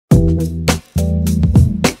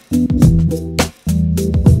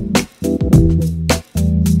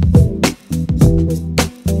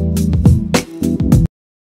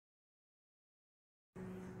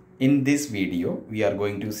In this video, we are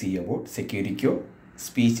going to see about Securicure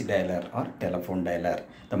speech dialer or telephone dialer.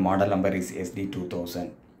 The model number is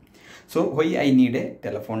SD2000. So why I need a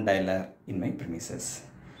telephone dialer in my premises?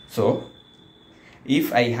 So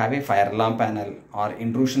if I have a fire alarm panel or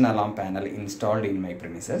intrusion alarm panel installed in my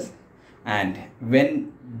premises, and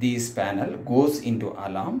when this panel goes into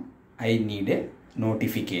alarm, I need a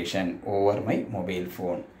notification over my mobile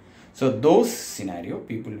phone. So those scenario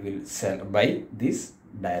people will buy these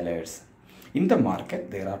dialers. In the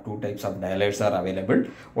market, there are two types of dialers are available.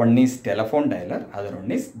 One is telephone dialer, other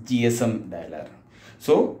one is GSM dialer.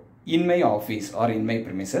 So in my office or in my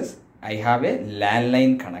premises, I have a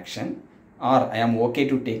landline connection, or I am okay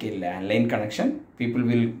to take a landline connection. People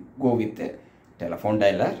will go with a telephone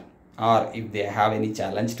dialer, or if they have any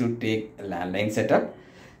challenge to take a landline setup,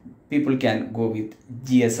 people can go with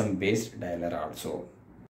GSM based dialer also.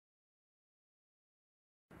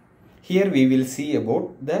 Here we will see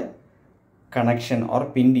about the connection or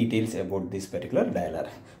pin details about this particular dialer.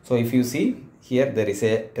 So if you see here, there is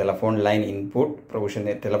a telephone line input provision,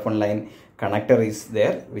 a telephone line connector is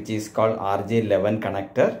there, which is called RJ11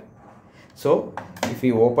 connector. So if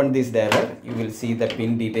you open this dialer, you will see the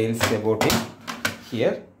pin details about it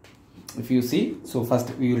here. If you see, so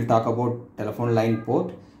first we will talk about telephone line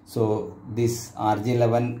port. So this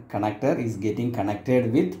RJ11 connector is getting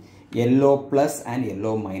connected with yellow plus and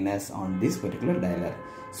yellow minus on this particular dialer.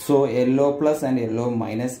 So yellow plus and yellow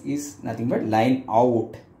minus is nothing but line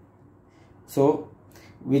out. So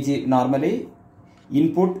which is normally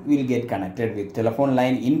input will get connected with telephone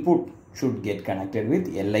line input should get connected with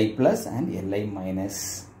Li plus and Li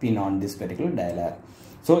minus pin on this particular dialer.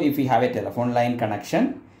 So if you have a telephone line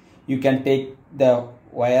connection, you can take the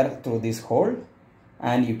wire through this hole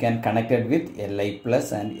and you can connect it with Li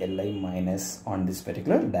plus and Li minus on this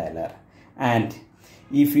particular dialer. And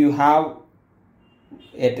if you have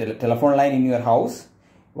a telephone line in your house,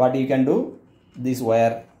 what you can do, this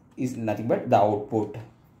wire is nothing but the output,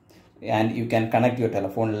 and you can connect your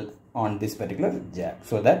telephone on this particular jack,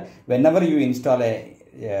 so that whenever you install a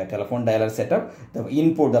telephone dialer setup, the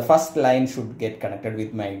input, the first line should get connected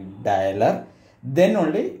with my dialer, then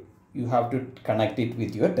only you have to connect it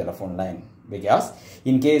with your telephone line. Because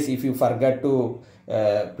in case if you forget to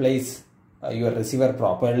place your receiver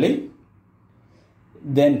properly,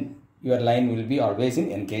 then your line will be always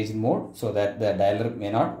in engaged mode, so that the dialer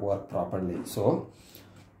may not work properly. So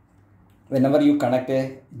whenever you connect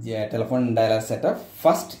a telephone dialer setup,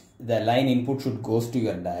 first the line input should goes to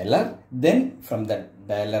your dialer, then from the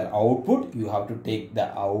dialer output you have to take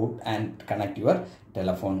the out and connect your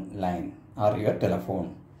telephone line or your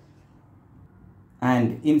telephone.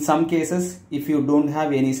 And in some cases, if you don't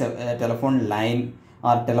have any telephone line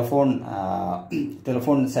or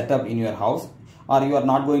telephone setup in your house, or you are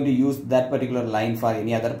not going to use that particular line for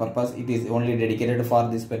any other purpose, it is only dedicated for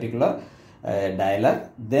this particular dialer,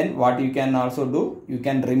 then what you can also do, you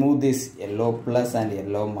can remove this yellow plus and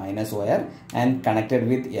yellow minus wire and connect it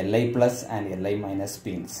with Li plus and Li minus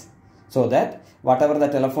pins, so that whatever the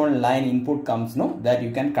telephone line input comes, that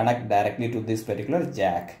you can connect directly to this particular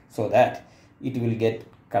jack, so that it will get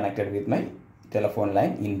connected with my telephone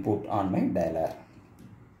line input on my dialer.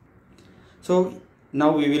 So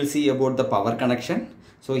now we will see about the power connection.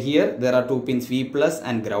 So here there are two pins, V plus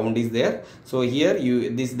and ground is there. So here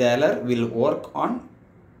this dialer will work on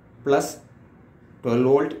plus 12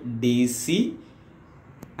 volt DC,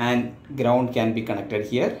 and ground can be connected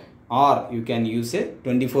here, or you can use a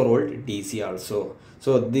 24 volt DC also.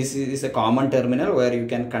 So this is a common terminal where you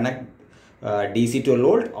can connect DC 12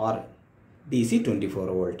 volt or DC 24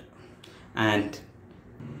 volt. And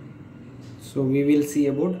so we will see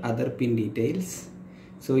about other pin details.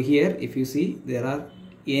 So here if you see, there are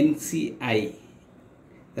NCI,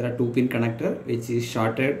 there are two pin connector which is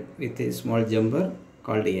shorted with a small jumper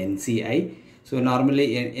called NCI. So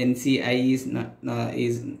normally NCI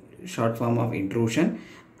is short form of intrusion,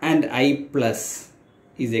 and I plus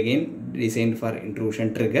is again designed for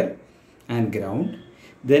intrusion trigger and ground.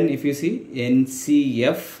 Then if you see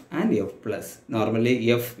NCF and F plus,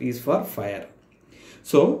 normally F is for fire.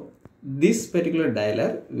 So this particular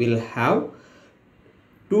dialer will have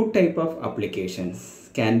two type of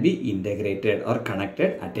applications can be integrated or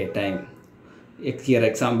connected at a time. Here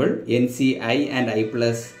example, NCI and I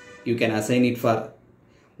plus, you can assign it for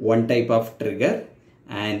one type of trigger,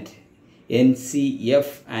 and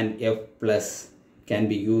NCF and F plus can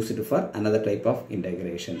be used for another type of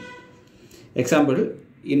integration. Example,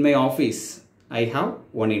 in my office, I have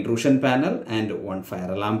one intrusion panel and one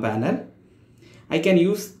fire alarm panel. I can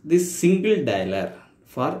use this single dialer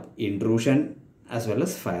for intrusion as well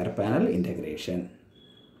as fire panel integration.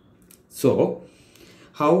 So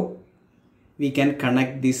how we can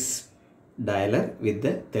connect this dialer with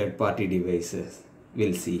the third party devices.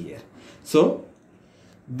 We'll see here. So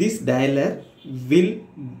this dialer will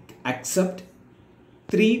accept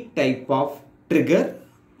 3 type of trigger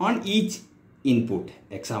on each input.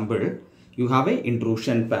 Example, you have a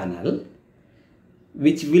intrusion panel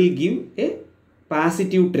which will give a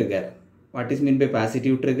positive trigger. What is meant by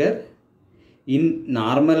positive trigger? In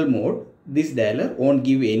normal mode, this dialer won't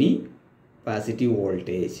give any positive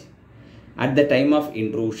voltage. At the time of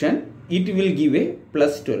intrusion, it will give a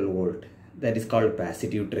plus 12 volt. That is called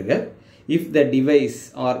positive trigger. If the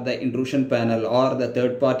device or the intrusion panel or the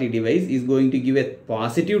third party device is going to give a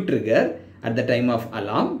positive trigger at the time of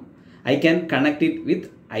alarm, I can connect it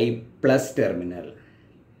with I plus terminal.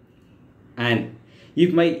 And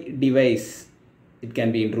if my device, it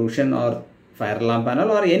can be intrusion or fire alarm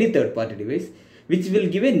panel or any third party device, which will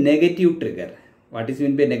give a negative trigger. What is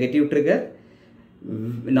meant by negative trigger?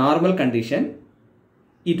 Normal condition,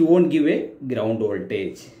 it won't give a ground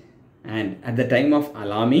voltage. And at the time of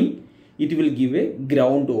alarming, it will give a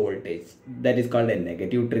ground voltage. That is called a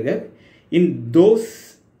negative trigger. In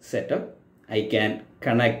those setup, I can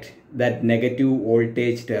connect that negative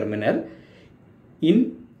voltage terminal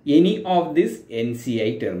in any of this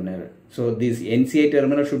NCI terminal. So this NCI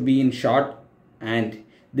terminal should be in short, and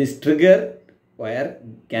this trigger wire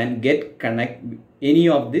can get connect any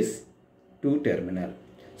of this two terminal.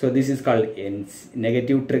 So this is called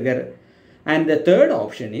negative trigger. And the third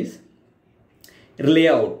option is relay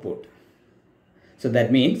output. So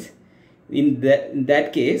that means in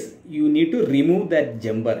that case, you need to remove that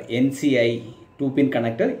jumper, NCI 2-pin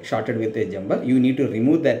connector shorted with a jumper. You need to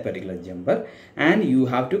remove that particular jumper, and you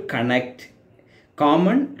have to connect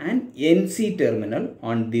common and NC terminal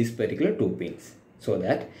on these particular 2 pins. So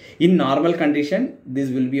that in normal condition, this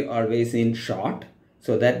will be always in short,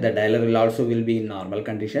 so that the dialer will also will be in normal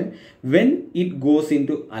condition. When it goes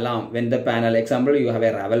into alarm, when the panel, example, you have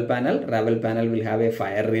a ravel panel will have a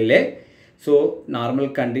fire relay. So normal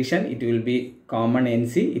condition, it will be common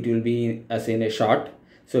NC, it will be as in a short.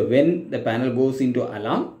 So when the panel goes into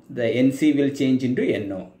alarm, the NC will change into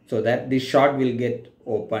NO, so that this short will get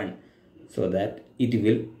open, so that it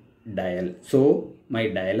will dial. So my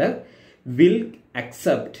dialer will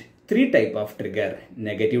accept 3 type of trigger: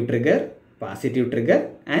 negative trigger, positive trigger,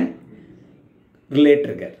 and relay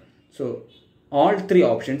trigger. So all 3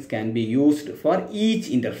 options can be used for each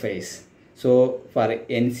interface. So for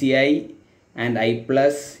NCI and I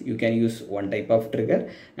plus, you can use 1 type of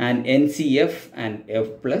trigger, and NCF and F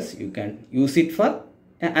plus, you can use it for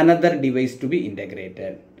another device to be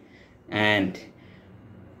integrated. And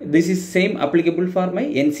this is same applicable for my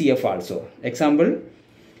NCF also. Example,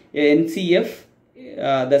 NCF,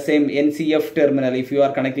 the same NCF terminal, if you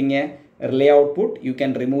are connecting a relay output, you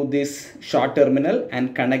can remove this short terminal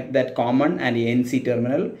and connect that common and NC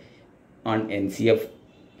terminal on NCF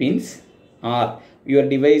pins. Or your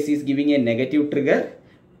device is giving a negative trigger,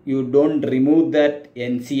 you don't remove that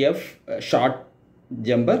NCF short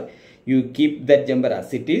jumper, you keep that jumper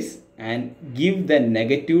as it is and give the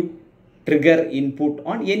negative trigger input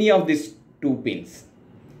on any of these 2 pins.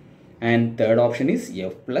 And third option is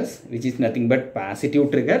F plus, which is nothing but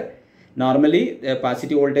positive trigger. Normally the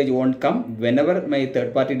positive voltage won't come. Whenever my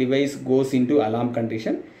third party device goes into alarm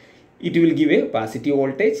condition, it will give a positive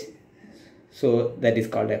voltage. So that is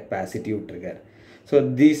called a positive trigger. So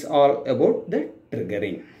these are about the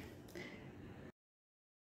triggering.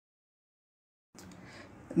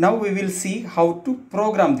 Now we will see how to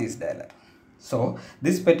program this dialer. So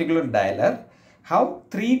this particular dialer have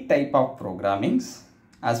 3 type of programmings.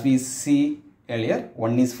 As we see earlier,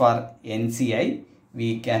 one is for NCI,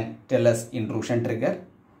 we can tell as intrusion trigger,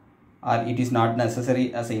 or it is not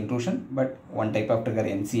necessary as an intrusion, but 1 type of trigger,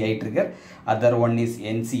 NCI trigger. Other one is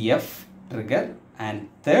NCF trigger, and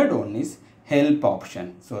third one is help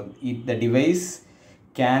option. So the device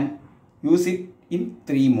can use it in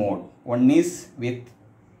 3 mode. One is with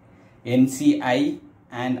NCI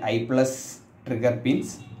and I plus trigger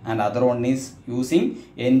pins, and other one is using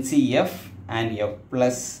NCF and F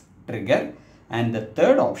plus trigger, and the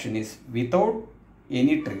third option is without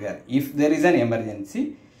any trigger. If there is an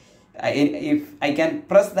emergency, if I can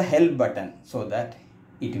press the help button, so that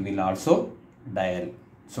it will also dial.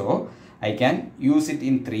 So I can use it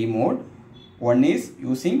in 3 mode. One is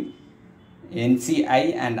using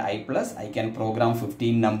NCI and I plus, I can program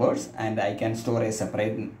 15 numbers and I can store a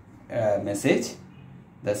separate message.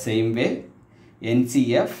 The same way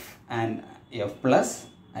NCF and F plus,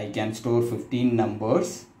 I can store 15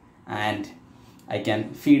 numbers and I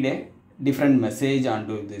can feed a different message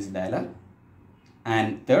onto this dialer.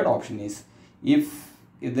 And third option is if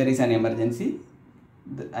there is an emergency,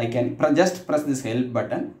 I can just press this help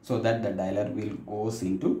button so that the dialer will goes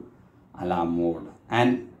into alarm mode.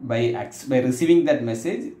 And by receiving that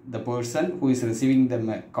message, the person who is receiving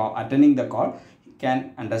the call, attending the call,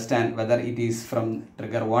 can understand whether it is from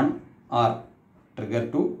trigger 1 or trigger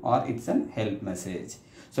 2 or it's an help message.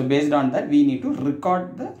 So based on that, we need to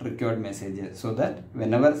record the required messages so that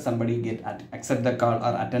whenever somebody accept the call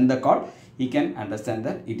or attend the call, he can understand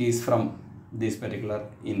that it is from this particular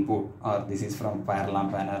input, or this is from fire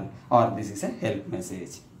alarm panel, or this is a help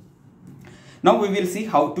message. Now we will see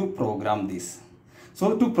how to program this.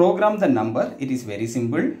 So to program the number, it is very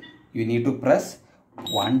simple. You need to press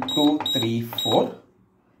 1, 2, 3, 4.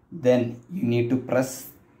 Then you need to press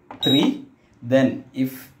 3. Then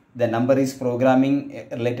if the number is programming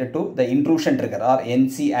related to the intrusion trigger or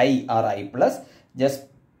NCI or I plus, just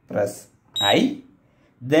press I.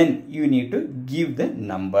 Then you need to give the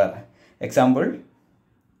number. Example,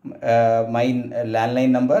 my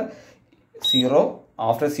landline number 0.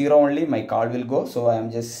 After 0 only my call will go. So I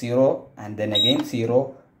am just 0 and then again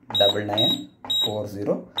 0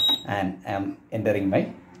 9940 and I am entering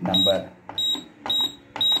my number.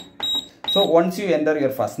 So once you enter your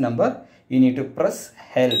first number, you need to press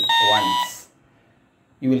help once.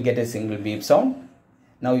 You will get a single beep sound.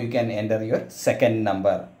 Now you can enter your second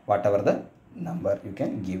number, whatever the number you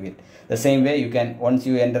can give it. The same way you can, once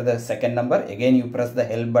you enter the second number, again you press the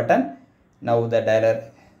help button. Now the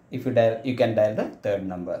dialer, if you dial, you can dial the third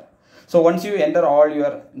number. So once you enter all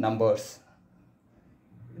your numbers,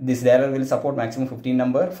 this dialer will support maximum 15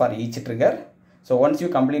 number for each trigger. So once you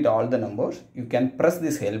complete all the numbers, you can press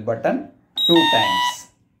this help button 2 times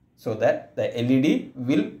so that the LED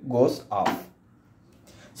will goes off.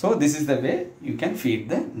 So this is the way you can feed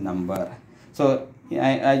the number. So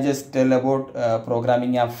I just tell about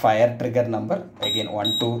programming a fire trigger number. Again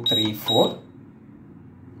 1, 2, 3, 4.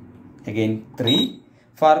 Again 3.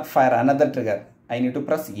 For fire another trigger, I need to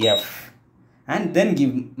press F and then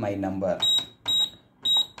give my number.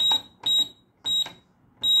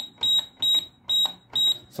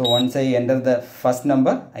 So once I enter the first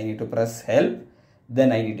number, I need to press help.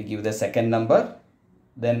 Then I need to give the second number,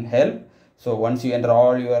 then help. So once you enter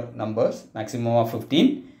all your numbers, maximum of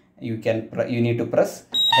 15, you need to press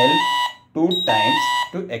help 2 times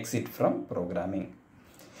to exit from programming.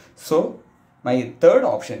 So my third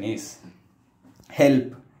option is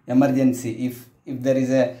help emergency. If there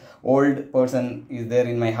is a old person is there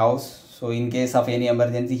in my house, so in case of any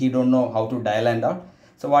emergency, he don't know how to dial and all.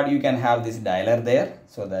 So what you can have this dialer there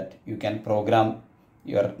so that you can program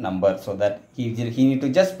your number, so that he need to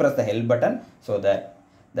just press the help button so that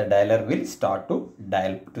the dialer will start to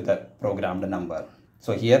dial to the programmed number.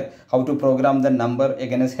 So here how to program the number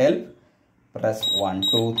again is help. Press 1,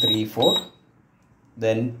 2, 3, 4,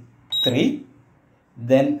 then 3,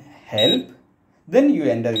 then help, then you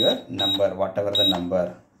enter your number, whatever the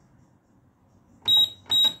number.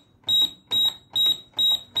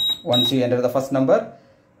 Once you enter the first number,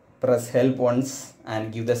 press help once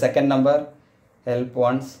and give the second number, help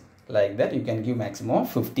once, like that. You can give maximum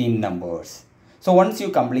of 15 numbers. So once you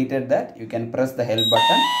completed that, you can press the help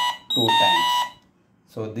button 2 times.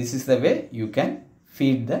 So this is the way you can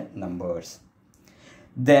feed the numbers.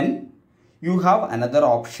 Then you have another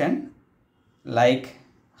option like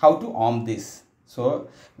how to arm this. So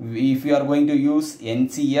if you are going to use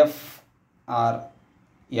NCF or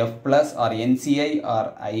F plus or NCI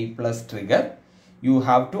or I plus trigger, you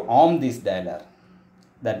have to arm this dialer.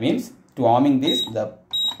 That means to arming this, the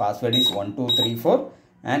password is 1, 2, 3, 4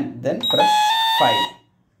 and then press 5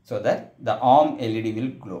 so that the arm LED will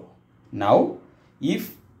glow. Now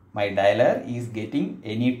if my dialer is getting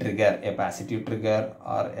any trigger, a positive trigger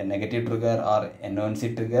or a negative trigger or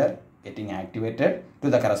NONC trigger getting activated to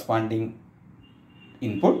the corresponding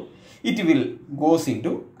input, it will goes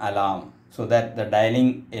into alarm so that the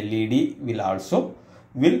dialing LED will also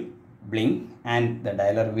blink and the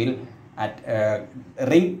dialer will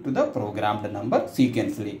ring to the programmed number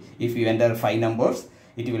sequentially. If you enter 5 numbers,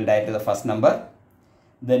 it will dial to the first number,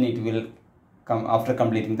 then it will come after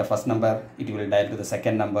completing the first number, it will dial to the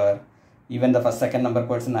second number. Even the second number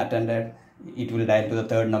person attended, it will dial to the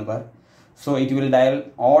third number. So it will dial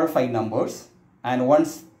all 5 numbers, and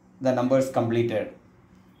once the numbers completed,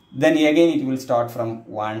 then again it will start from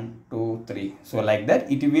 1, 2, 3. So like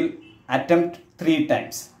that it will attempt 3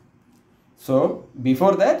 times. So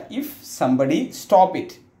before that, if somebody stop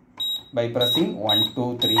it by pressing 1,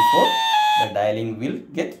 2, 3, 4, the dialing will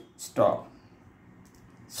get stopped.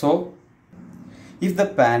 So if the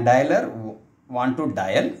dialer want to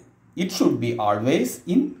dial, it should be always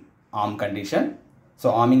in arm condition.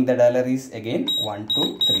 So arming the dialer is again 1,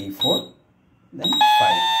 2, 3, 4, then 5.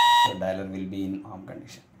 So dialer will be in arm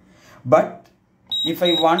condition. But if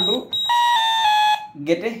I want to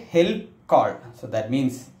get a help call, so that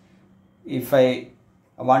means if I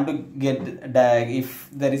want to get if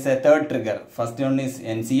there is a third trigger, first one is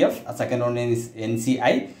NCF, a second one is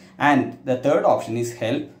NCI, and the third option is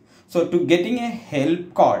help. So to getting a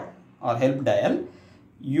help call or help dial,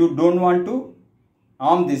 you don't want to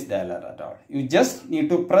arm this dialer at all. You just need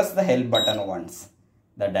to press the help button once.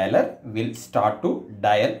 The dialer will start to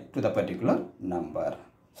dial to the particular number.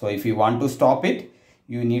 So if you want to stop it,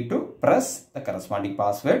 you need to press the corresponding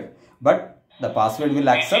password, but the password will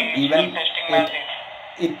accept even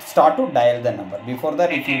it start to dial the number. Before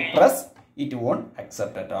that, if you press, it won't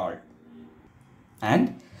accept at all.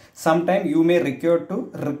 And sometimes you may require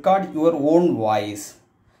to record your own voice.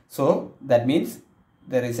 So that means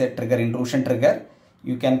there is a trigger, intrusion trigger.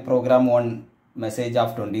 You can program one message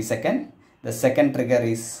of 20 seconds. The second trigger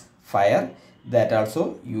is fire. That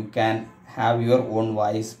also you can have your own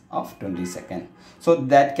voice of 20 seconds. So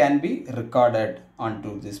that can be recorded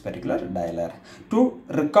onto this particular dialer. To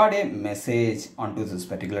record a message onto this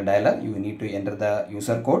particular dialer, you need to enter the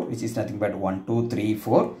user code, which is nothing but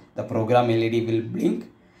 1234. The program LED will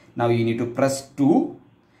blink. Now you need to press 2.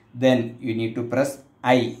 Then you need to press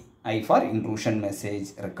I for intrusion message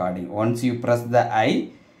recording. Once you press the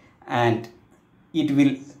I, and it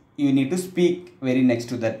will, you need to speak very next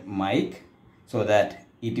to that mic so that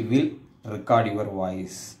it will record your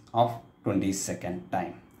voice of 20-second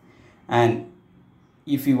time. And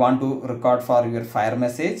if you want to record for your fire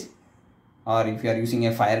message, or if you are using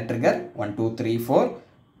a fire trigger 1 2 3 4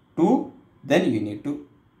 2, then you need to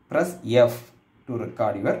press F to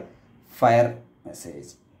record your fire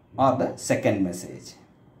message or the second message.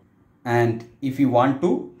 And if you want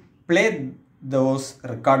to play those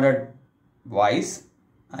recorded voice,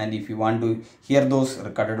 and if you want to hear those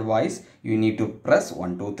recorded voice, you need to press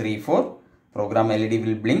 1 2 3 4. Program LED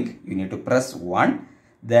will blink. You need to press 1.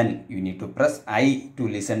 Then you need to press I to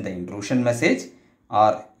listen the intrusion message,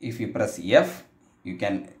 or if you press F, you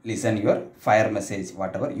can listen your fire message,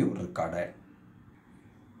 whatever you recorded.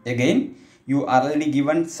 Again, you already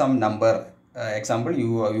given some number. Example,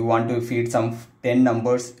 you want to feed some 10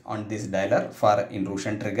 numbers on this dialer for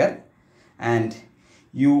intrusion trigger, and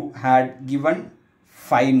you had given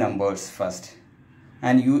 5 numbers first,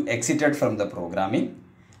 and you exited from the programming,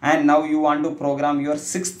 and now you want to program your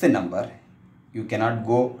 6th number. You cannot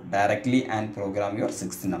go directly and program your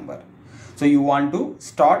 6th number. So you want to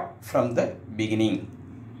start from the beginning.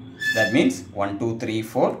 That means 1 2 3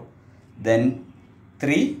 4, then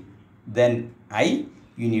 3, then I.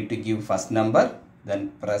 You need to give first number,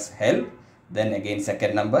 then press help, then again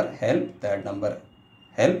second number help, third number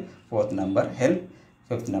help, fourth number help,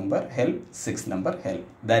 fifth number help, sixth number help.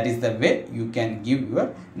 That is the way you can give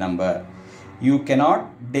your number. You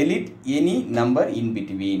cannot delete any number in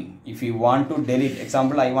between. If you want to delete,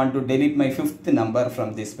 example, I want to delete my 5th number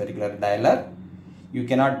from this particular dialer, you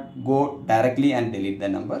cannot go directly and delete the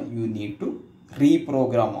number. You need to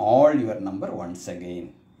reprogram all your number once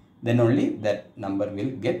again. Then only that number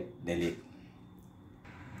will get deleted.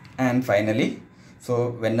 And finally, so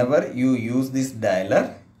whenever you use this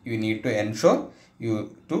dialer, you need to ensure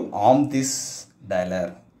you to arm this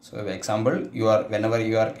dialer. So example, whenever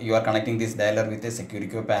you are connecting this dialer with a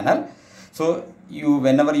security panel, so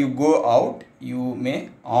whenever you go out, you may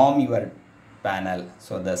arm your panel.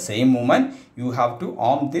 So the same moment you have to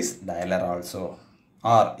arm this dialer also.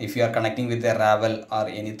 Or if you are connecting with a Ravel or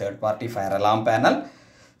any third-party fire alarm panel,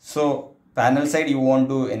 so panel side you won't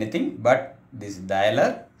do anything, but this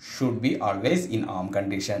dialer should be always in arm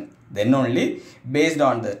condition. Then only based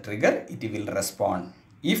on the trigger it will respond.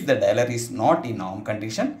 If the dialer is not in arm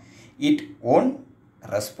condition, it won't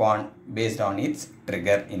respond based on its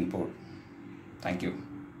trigger input. Thank you.